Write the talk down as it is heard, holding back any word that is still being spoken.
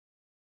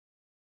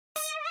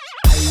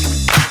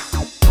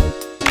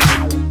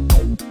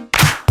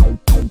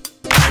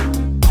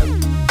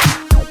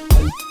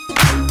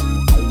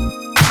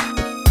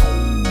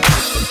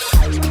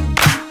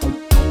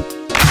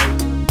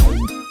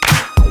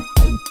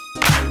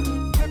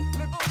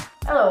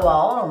Hello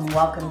all and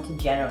welcome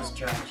to JENNO'S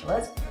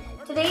Tarantulas.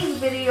 Today's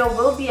video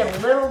will be a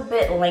little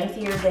bit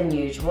lengthier than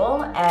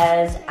usual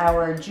as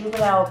our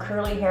juvenile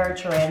curly-haired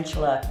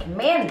tarantula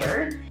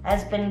Commander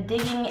has been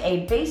digging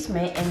a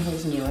basement in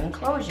his new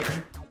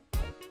enclosure.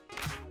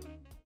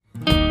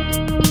 Well,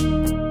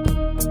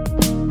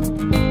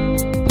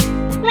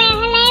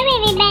 hello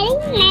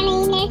everybody, my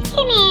name is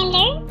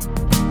Commander.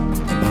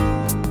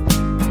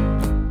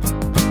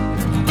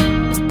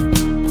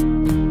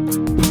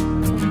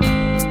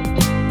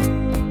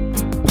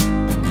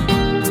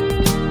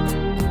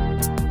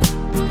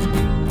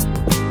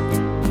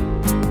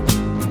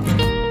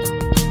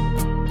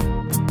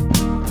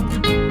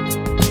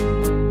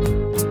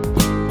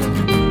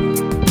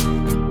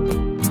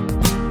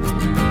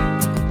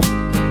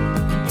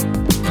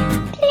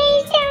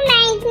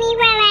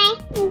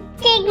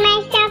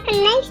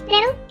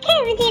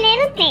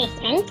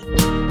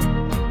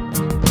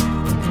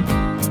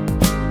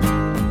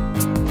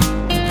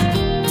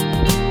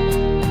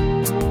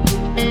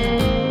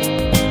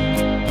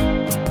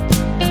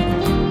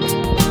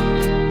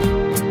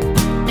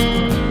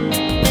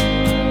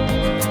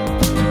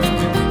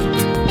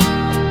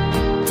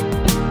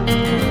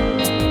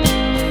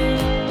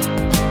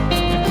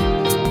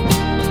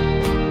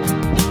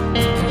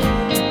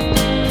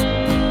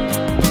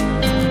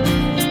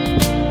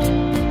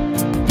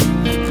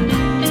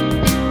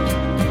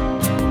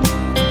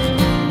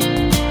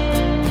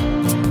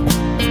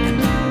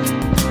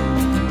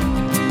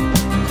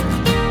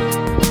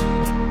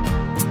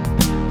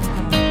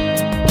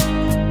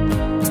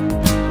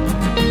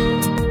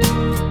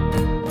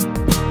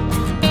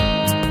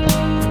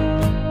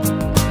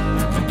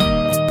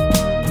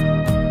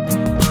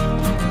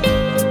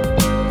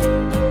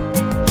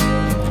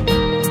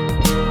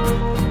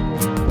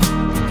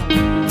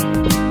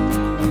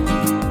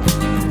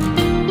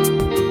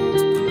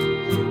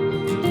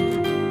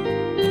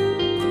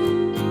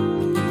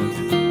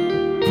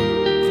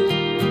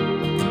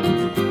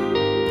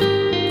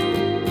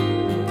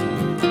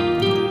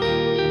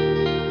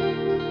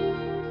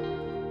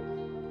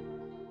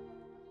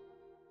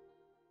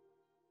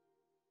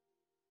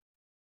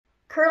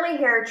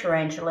 Curly-haired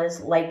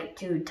tarantulas like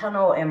to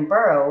tunnel and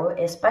burrow,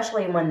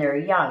 especially when they're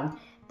young.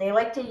 They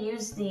like to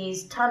use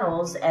these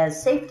tunnels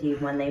as safety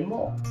when they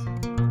molt.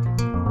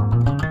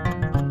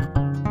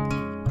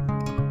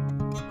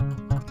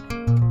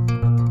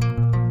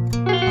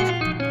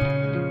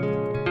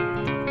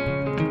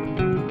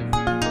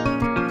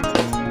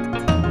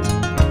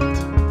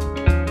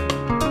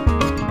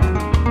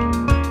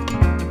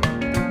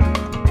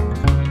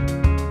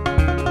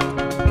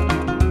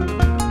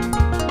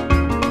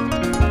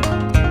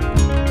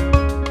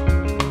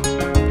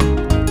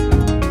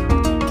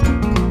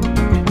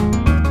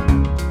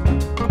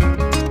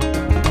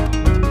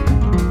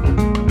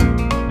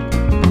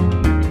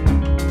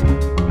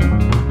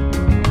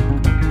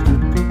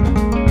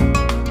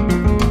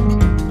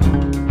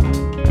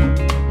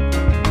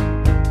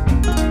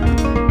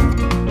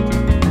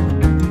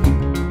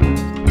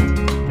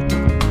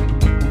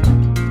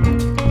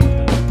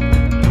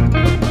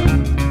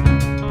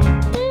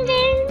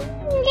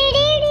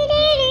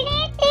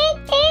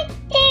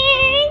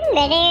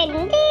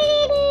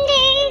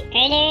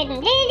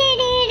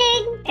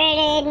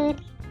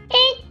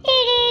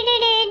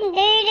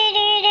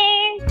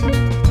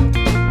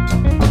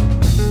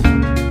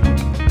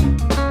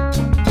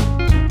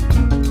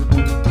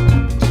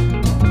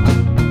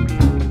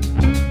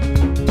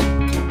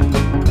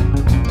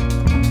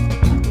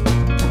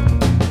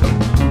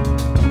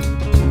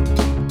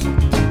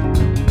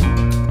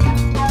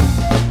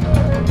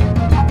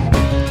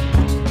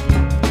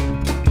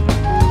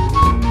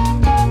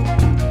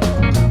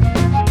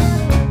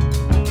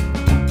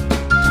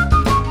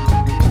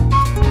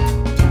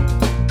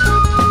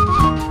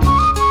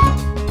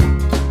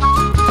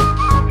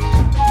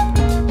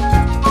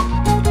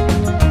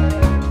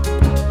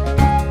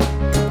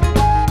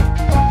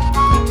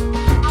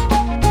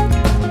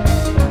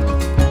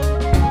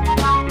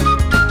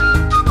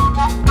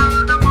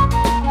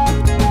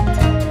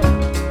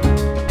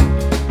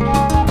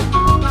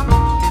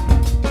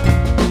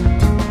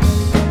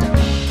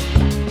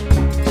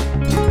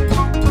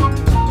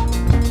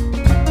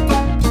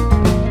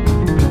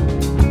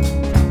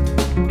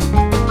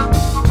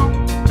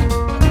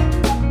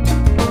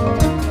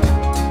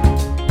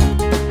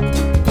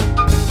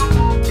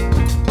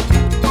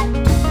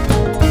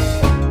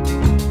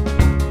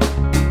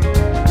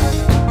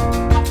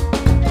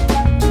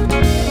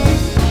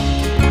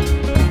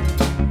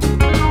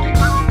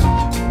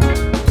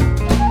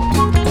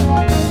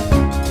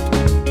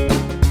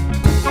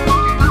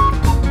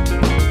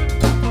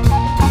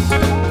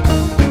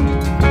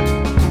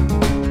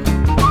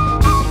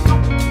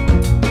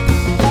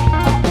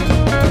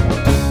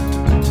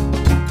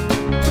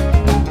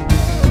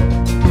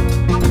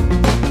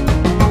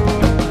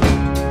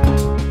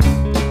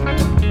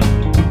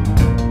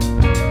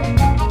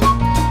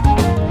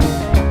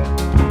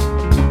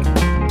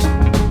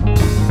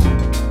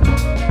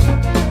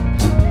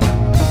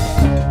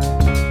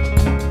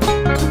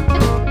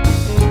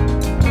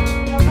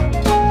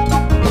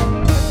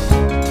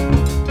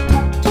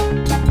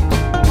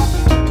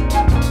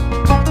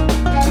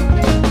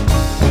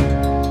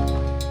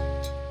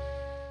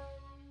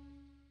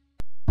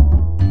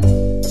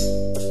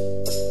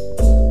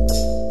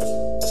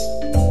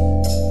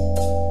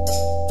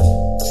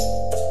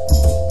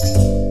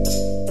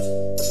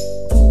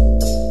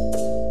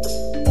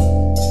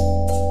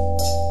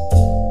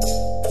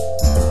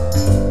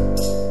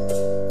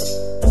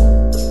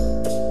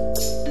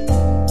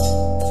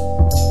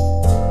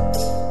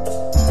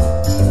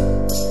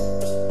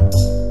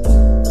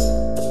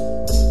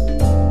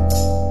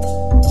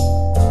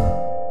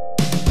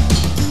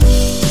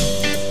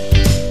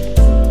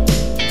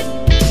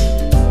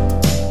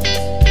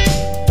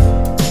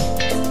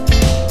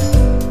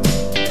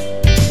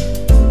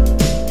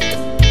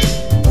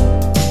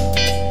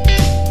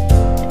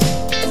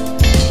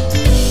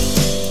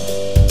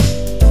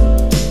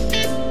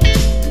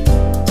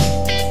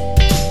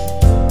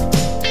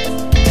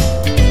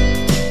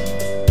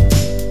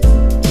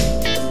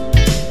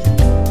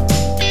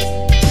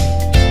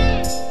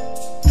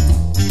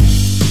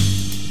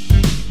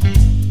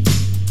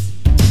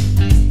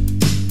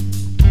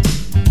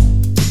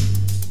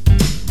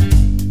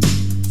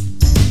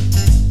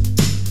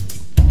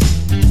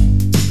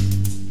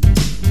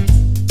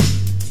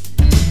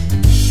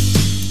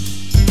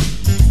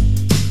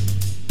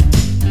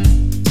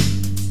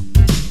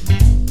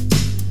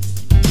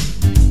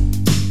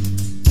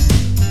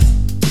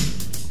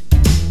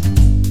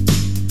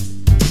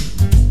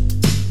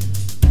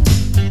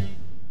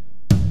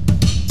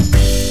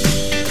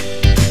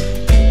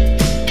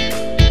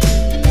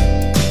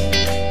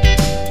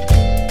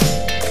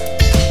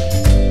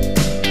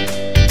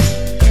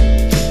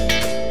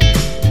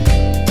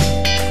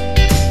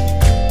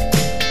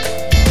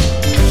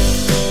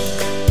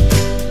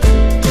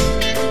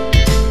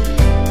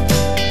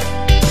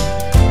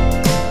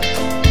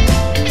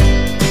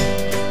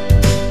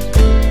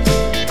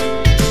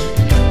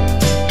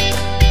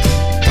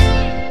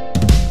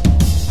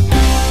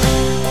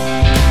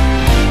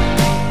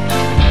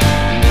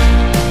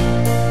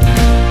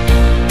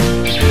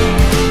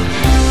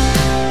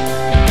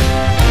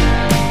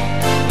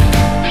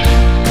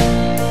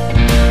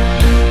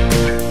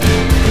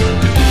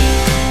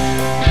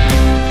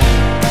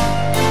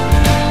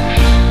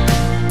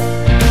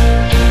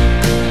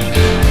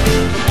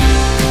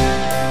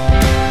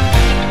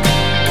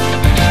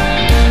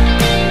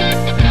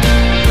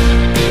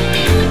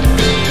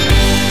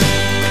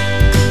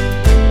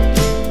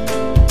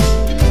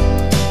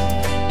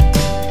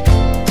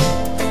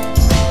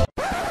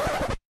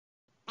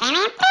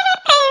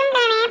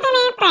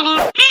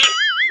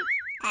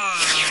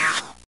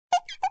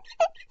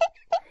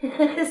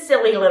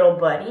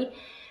 buddy.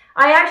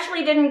 I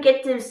actually didn't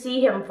get to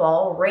see him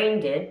fall. Rain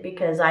did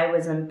because I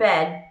was in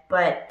bed,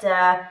 but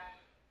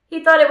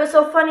he thought it was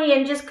so funny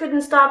and just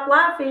couldn't stop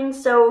laughing,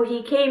 so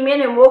he came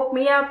in and woke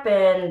me up,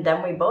 and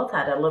then we both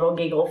had a little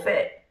giggle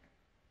fit.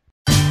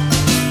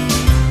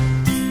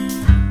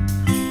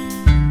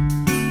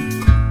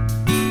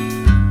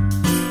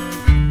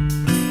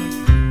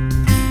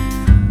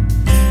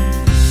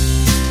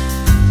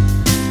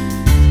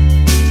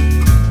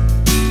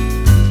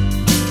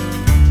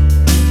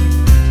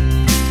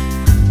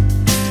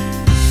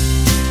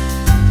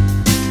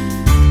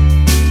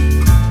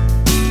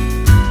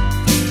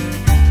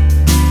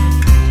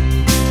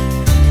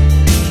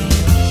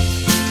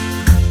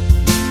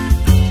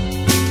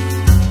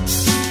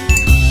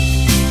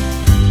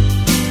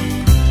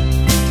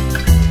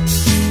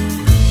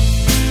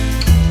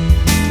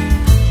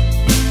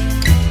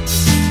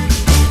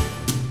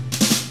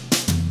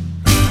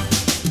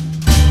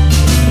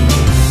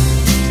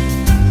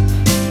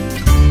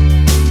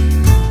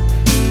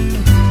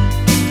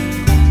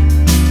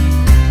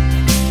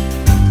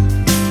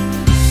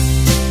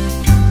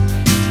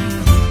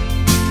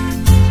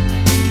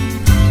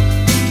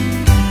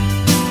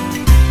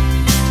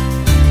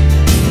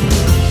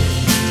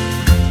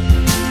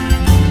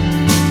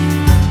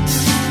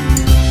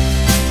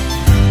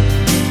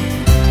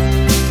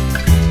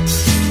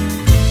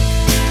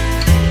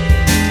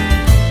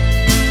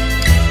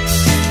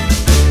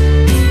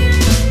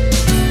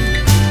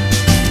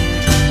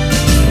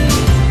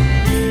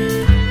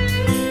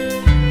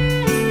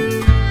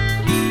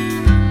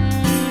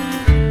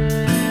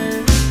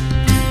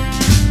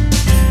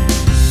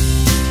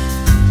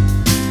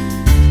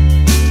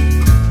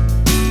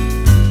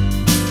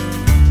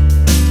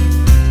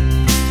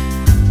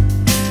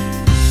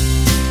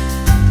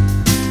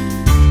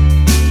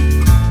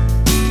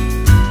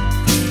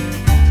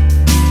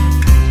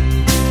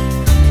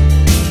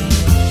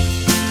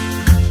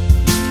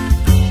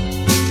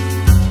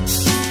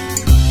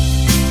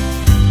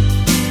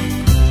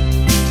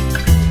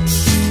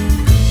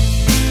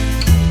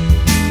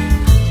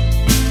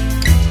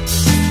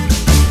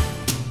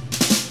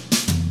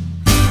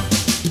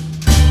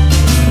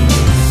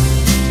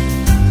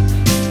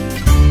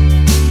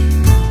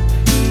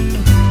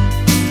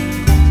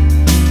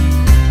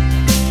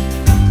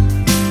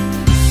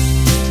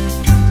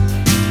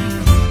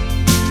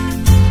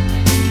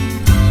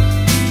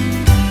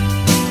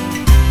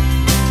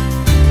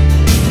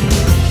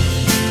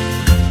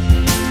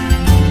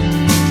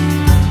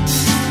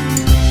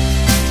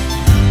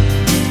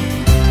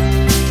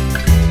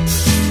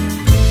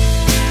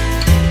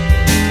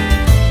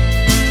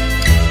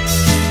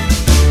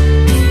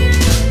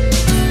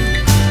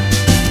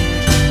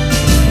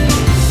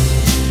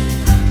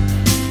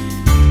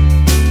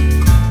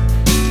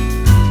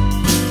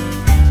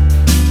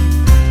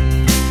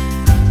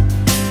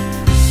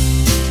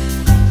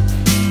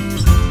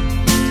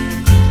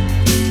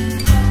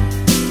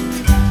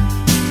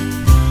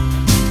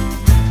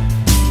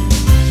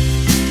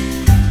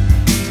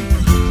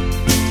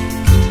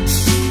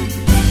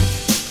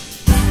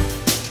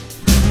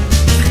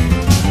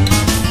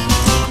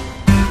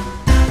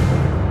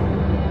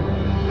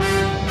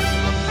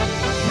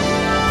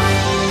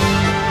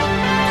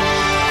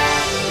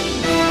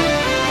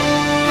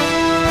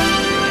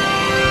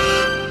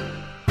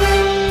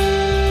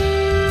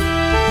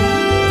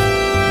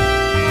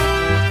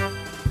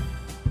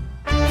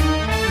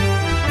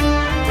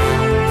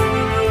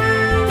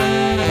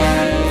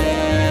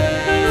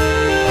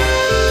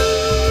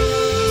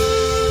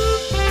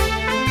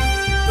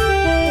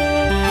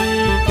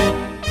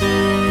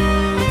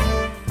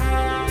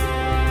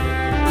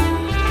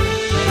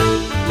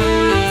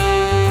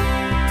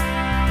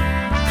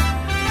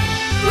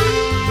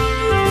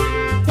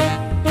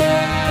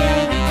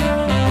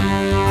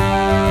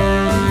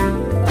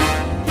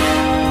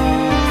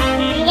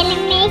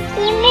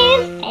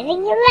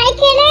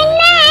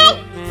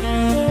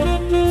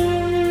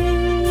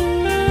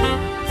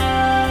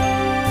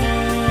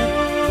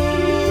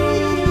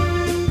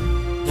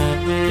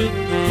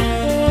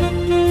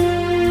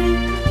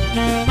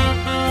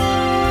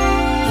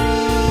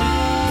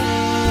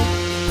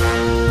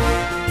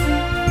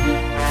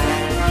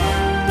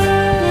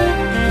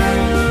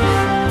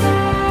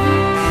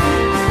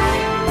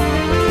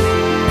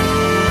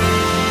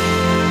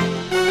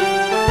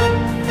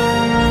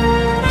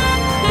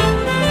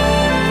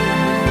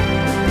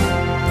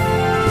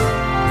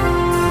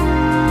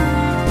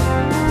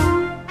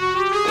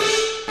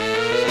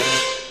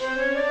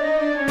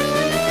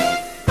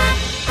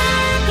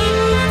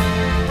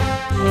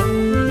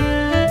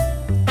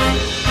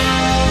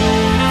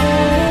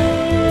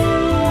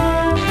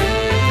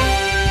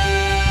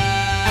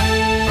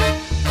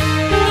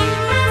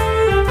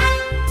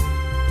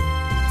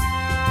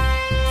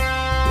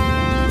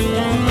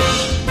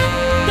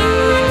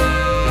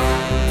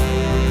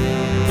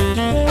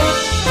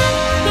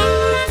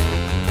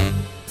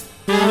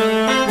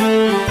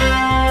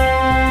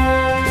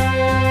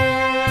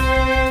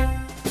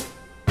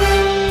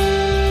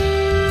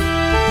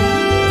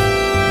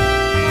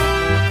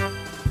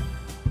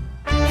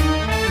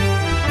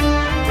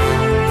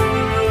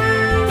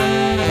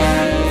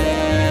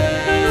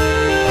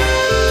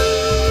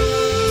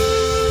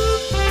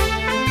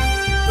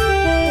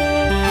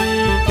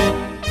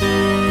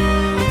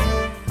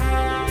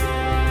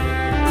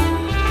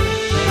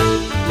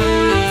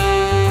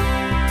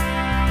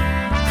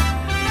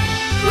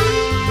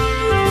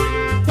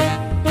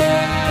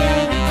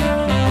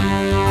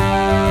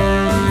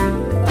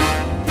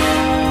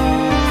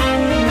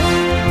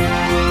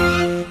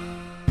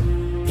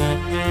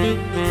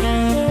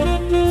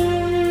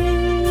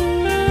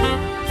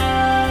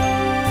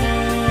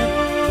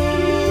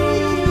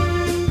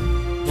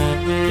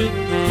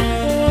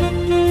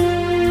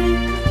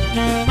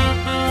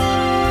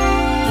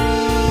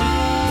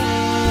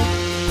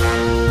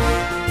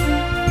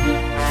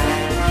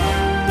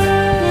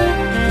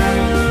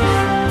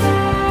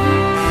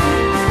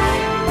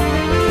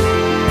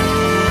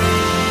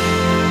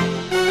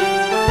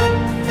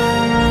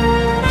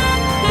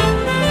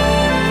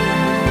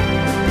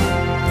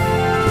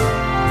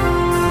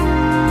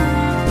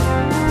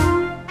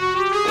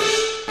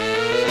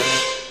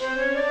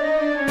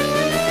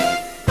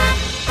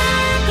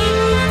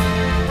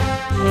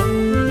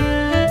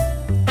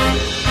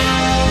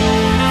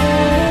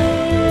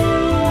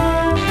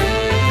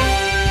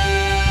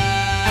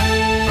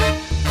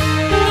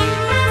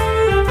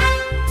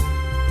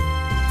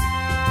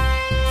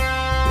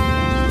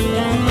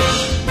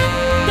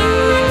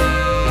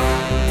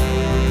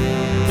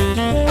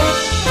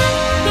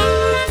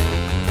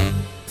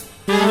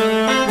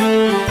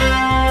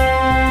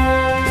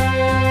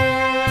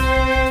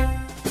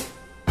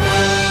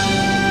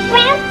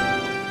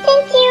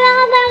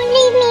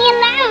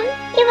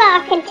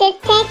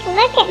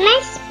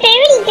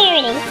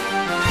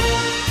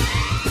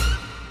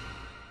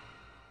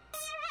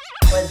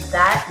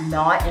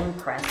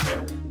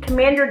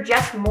 Commander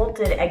just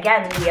molted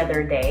again the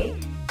other day.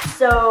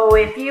 So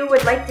if you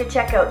would like to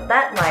check out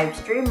that live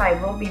stream, I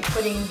will be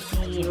putting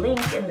the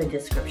link in the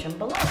description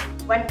below.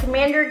 When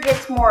Commander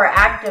gets more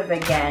active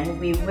again,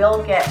 we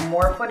will get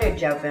more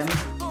footage of him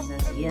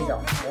since he is a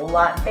whole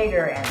lot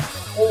bigger and a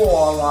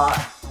whole lot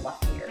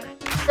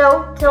fluffier.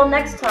 So till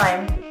next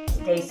time,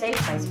 stay safe,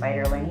 my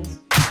spiderlings.